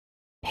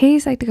Hey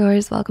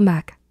Psychgoers, welcome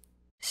back.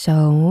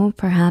 So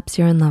perhaps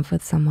you're in love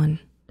with someone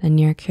and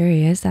you're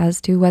curious as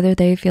to whether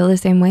they feel the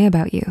same way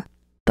about you,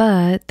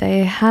 but they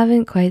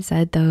haven't quite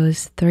said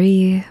those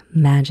 3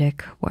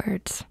 magic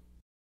words.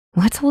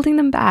 What's holding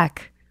them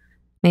back?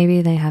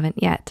 Maybe they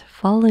haven't yet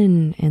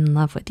fallen in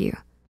love with you,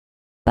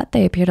 but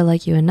they appear to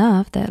like you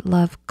enough that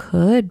love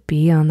could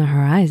be on the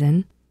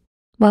horizon.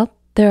 Well,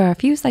 there are a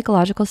few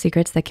psychological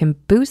secrets that can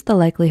boost the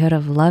likelihood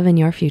of love in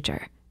your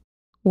future.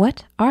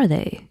 What are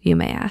they, you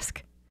may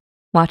ask?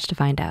 Watch to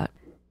find out.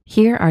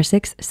 Here are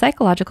 6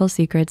 psychological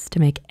secrets to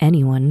make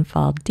anyone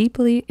fall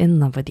deeply in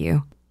love with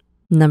you.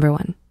 Number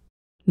 1,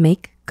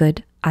 make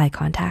good eye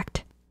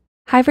contact.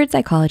 Harvard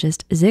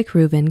psychologist Zick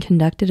Rubin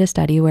conducted a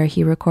study where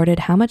he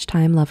recorded how much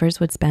time lovers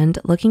would spend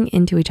looking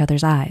into each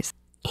other's eyes.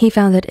 He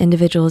found that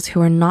individuals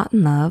who were not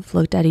in love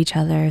looked at each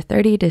other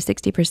 30 to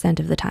 60%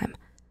 of the time,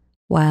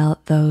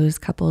 while those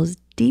couples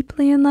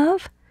deeply in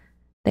love,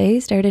 they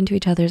stared into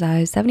each other's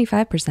eyes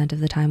 75% of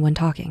the time when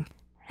talking.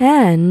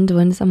 And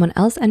when someone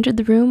else entered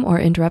the room or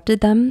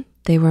interrupted them,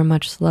 they were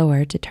much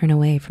slower to turn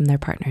away from their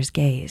partner's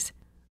gaze.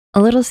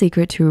 A little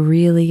secret to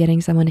really getting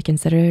someone to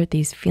consider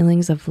these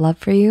feelings of love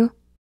for you: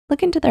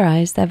 look into their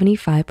eyes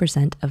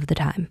 75% of the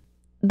time.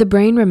 The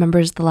brain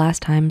remembers the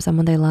last time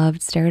someone they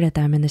loved stared at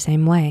them in the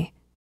same way.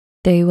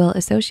 They will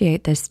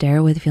associate this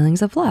stare with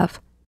feelings of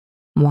love.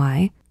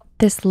 Why?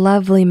 This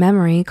lovely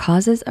memory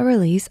causes a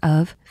release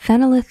of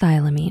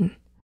phenylethylamine,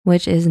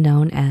 which is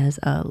known as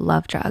a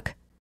love drug.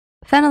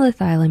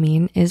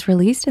 Phenylethylamine is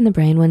released in the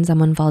brain when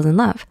someone falls in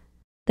love.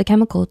 The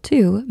chemical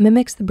too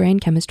mimics the brain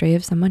chemistry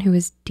of someone who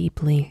is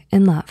deeply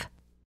in love.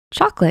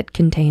 Chocolate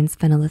contains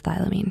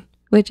phenylethylamine,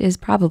 which is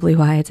probably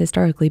why it's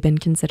historically been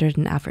considered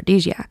an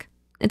aphrodisiac.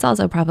 It's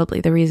also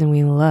probably the reason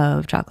we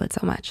love chocolate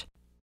so much.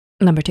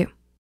 Number 2,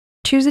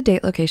 choose a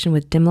date location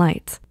with dim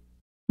lights.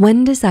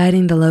 When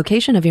deciding the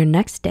location of your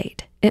next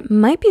date, it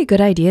might be a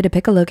good idea to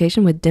pick a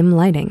location with dim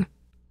lighting.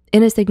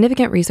 In a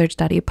significant research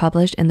study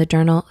published in the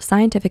journal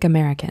Scientific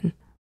American,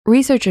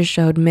 researchers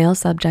showed male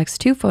subjects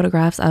 2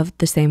 photographs of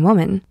the same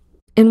woman.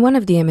 In one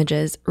of the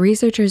images,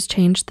 researchers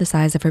changed the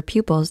size of her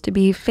pupils to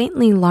be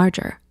faintly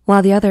larger,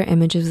 while the other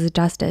image was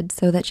adjusted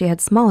so that she had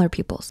smaller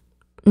pupils.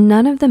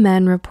 None of the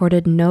men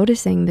reported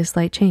noticing this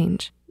slight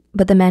change,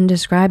 but the men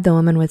described the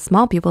woman with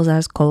small pupils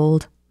as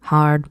cold,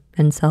 hard,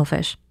 and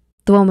selfish.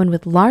 The woman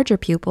with larger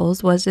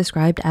pupils was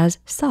described as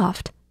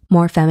soft,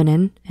 more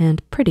feminine,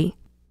 and pretty.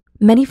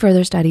 Many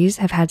further studies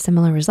have had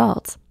similar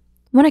results.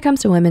 When it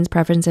comes to women's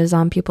preferences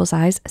on pupil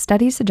size,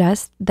 studies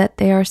suggest that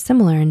they are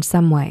similar in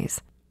some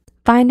ways.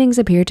 Findings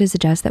appear to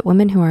suggest that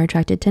women who are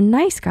attracted to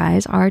nice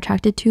guys are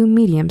attracted to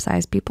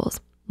medium-sized pupils,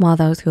 while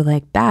those who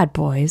like bad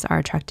boys are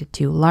attracted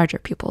to larger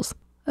pupils.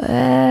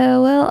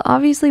 Well,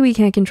 obviously we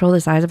can't control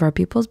the size of our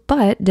pupils,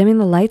 but dimming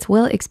the lights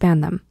will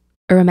expand them.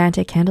 A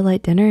romantic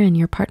candlelight dinner and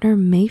your partner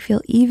may feel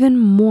even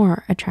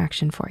more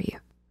attraction for you,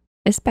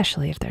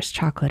 especially if there's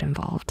chocolate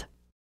involved.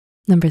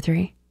 Number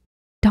 3,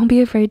 don't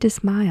be afraid to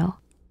smile.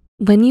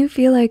 When you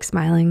feel like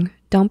smiling,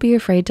 don't be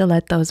afraid to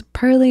let those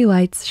pearly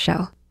whites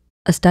show.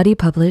 A study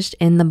published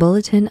in the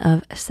Bulletin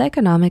of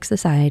Psychonomic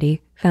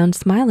Society found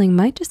smiling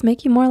might just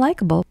make you more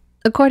likable.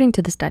 According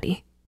to the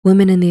study,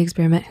 women in the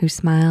experiment who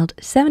smiled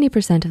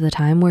 70% of the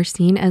time were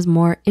seen as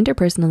more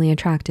interpersonally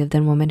attractive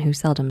than women who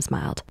seldom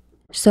smiled.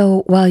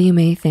 So while you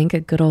may think a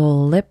good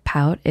old lip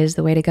pout is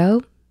the way to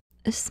go,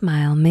 a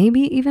smile may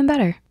be even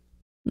better.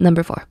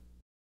 Number 4,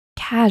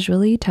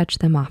 casually touch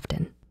them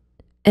often.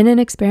 In an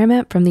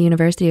experiment from the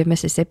University of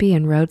Mississippi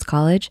and Rhodes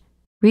College,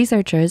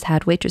 researchers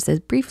had waitresses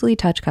briefly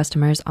touch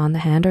customers on the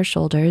hand or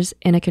shoulders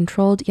in a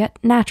controlled yet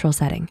natural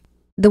setting.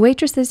 The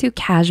waitresses who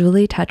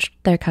casually touched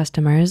their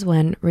customers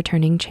when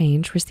returning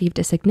change received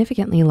a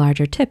significantly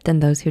larger tip than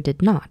those who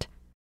did not.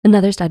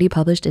 Another study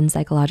published in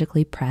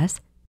Psychologically Press,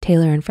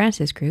 Taylor and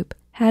Francis Group,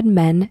 had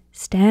men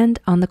stand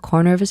on the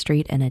corner of a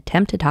street and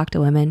attempt to talk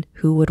to women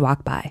who would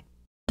walk by.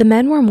 The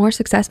men were more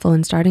successful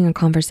in starting a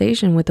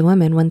conversation with the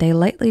women when they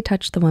lightly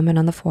touched the woman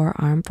on the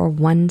forearm for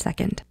 1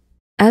 second.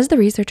 As the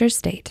researchers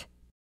state,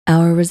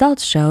 our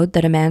results showed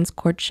that a man's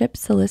courtship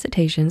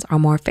solicitations are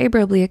more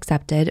favorably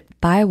accepted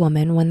by a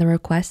woman when the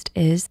request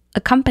is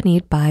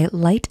accompanied by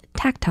light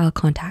tactile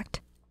contact.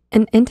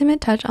 An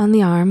intimate touch on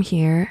the arm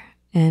here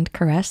and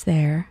caress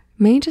there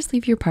may just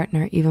leave your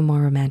partner even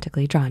more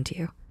romantically drawn to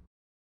you.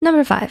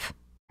 Number 5,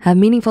 have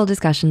meaningful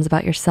discussions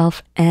about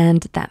yourself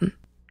and them.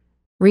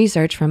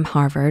 Research from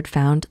Harvard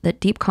found that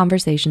deep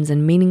conversations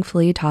and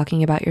meaningfully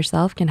talking about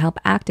yourself can help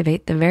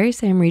activate the very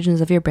same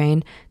regions of your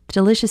brain that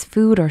delicious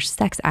food or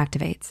sex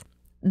activates.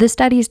 The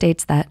study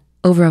states that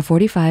over a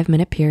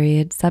 45-minute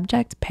period,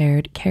 subjects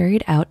paired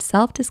carried out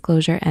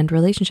self-disclosure and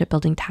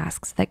relationship-building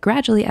tasks that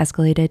gradually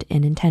escalated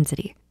in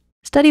intensity.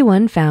 Study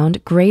 1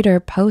 found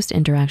greater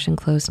post-interaction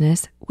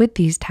closeness with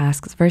these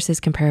tasks versus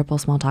comparable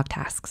small talk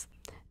tasks.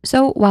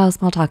 So while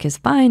small talk is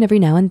fine every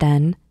now and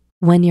then,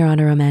 when you're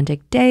on a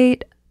romantic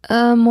date,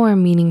 a more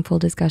meaningful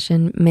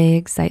discussion may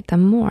excite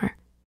them more.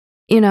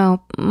 You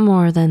know,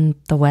 more than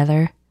the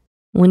weather.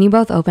 When you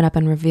both open up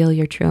and reveal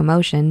your true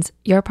emotions,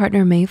 your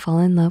partner may fall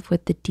in love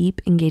with the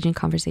deep, engaging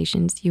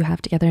conversations you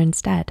have together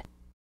instead.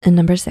 And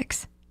number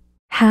 6,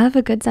 have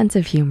a good sense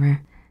of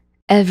humor.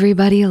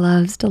 Everybody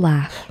loves to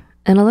laugh,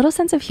 and a little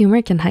sense of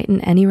humor can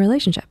heighten any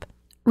relationship.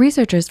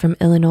 Researchers from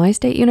Illinois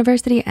State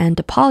University and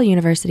DePaul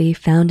University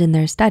found in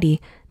their study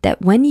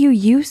that when you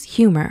use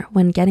humor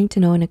when getting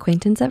to know an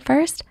acquaintance at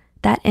first,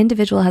 that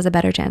individual has a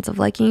better chance of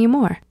liking you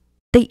more.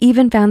 They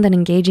even found that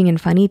engaging in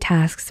funny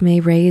tasks may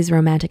raise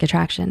romantic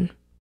attraction.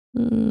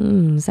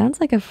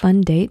 Sounds like a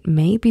fun date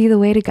may be the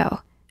way to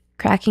go.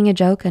 Cracking a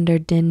joke under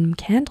dim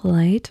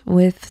candlelight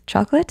with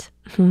chocolate?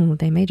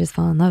 They may just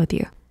fall in love with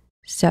you.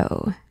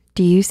 So,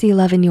 do you see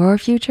love in your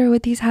future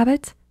with these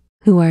habits?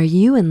 Who are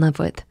you in love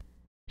with?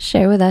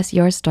 Share with us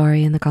your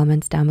story in the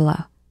comments down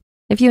below.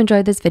 If you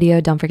enjoyed this video,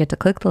 don't forget to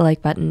click the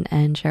like button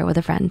and share it with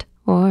a friend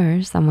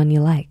or someone you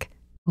like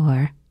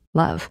or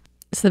love.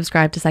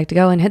 Subscribe to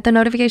Psych2Go and hit the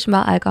notification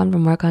bell icon for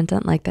more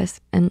content like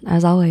this. And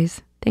as always,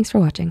 thanks for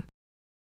watching.